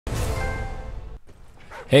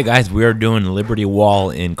Hey guys, we are doing Liberty Wall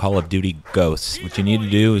in Call of Duty Ghosts. What you need to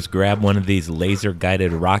do is grab one of these laser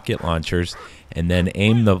guided rocket launchers and then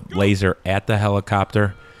aim the laser at the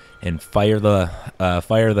helicopter and fire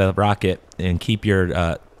the rocket and keep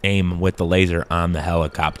your aim with the laser on the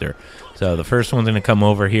helicopter. So the first one's going to come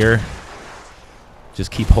over here.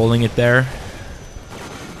 Just keep holding it there.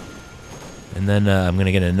 And then I'm going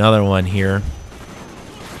to get another one here.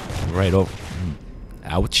 Right over.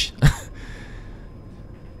 Ouch.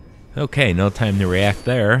 Okay, no time to react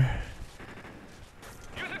there.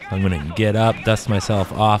 I'm going to get up, dust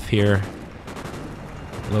myself off here,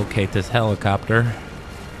 locate this helicopter.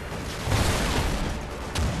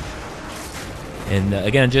 And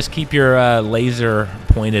again, just keep your laser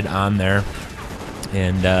pointed on there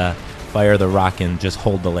and fire the rocket and just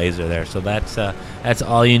hold the laser there. So that's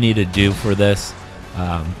all you need to do for this.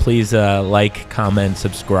 Please like, comment,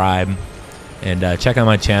 subscribe. And check out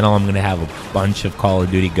my channel. I'm going to have a bunch of Call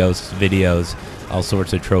of Duty Ghosts videos, all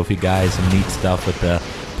sorts of trophy guys, some neat stuff with the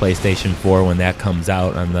PlayStation 4 when that comes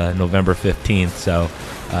out on the November 15th. So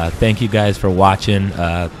thank you guys for watching.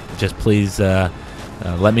 Just please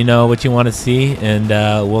let me know what you want to see, and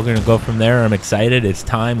we're going to go from there. I'm excited. It's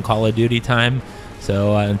time, Call of Duty time.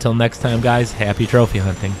 So until next time, guys, happy trophy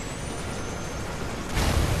hunting.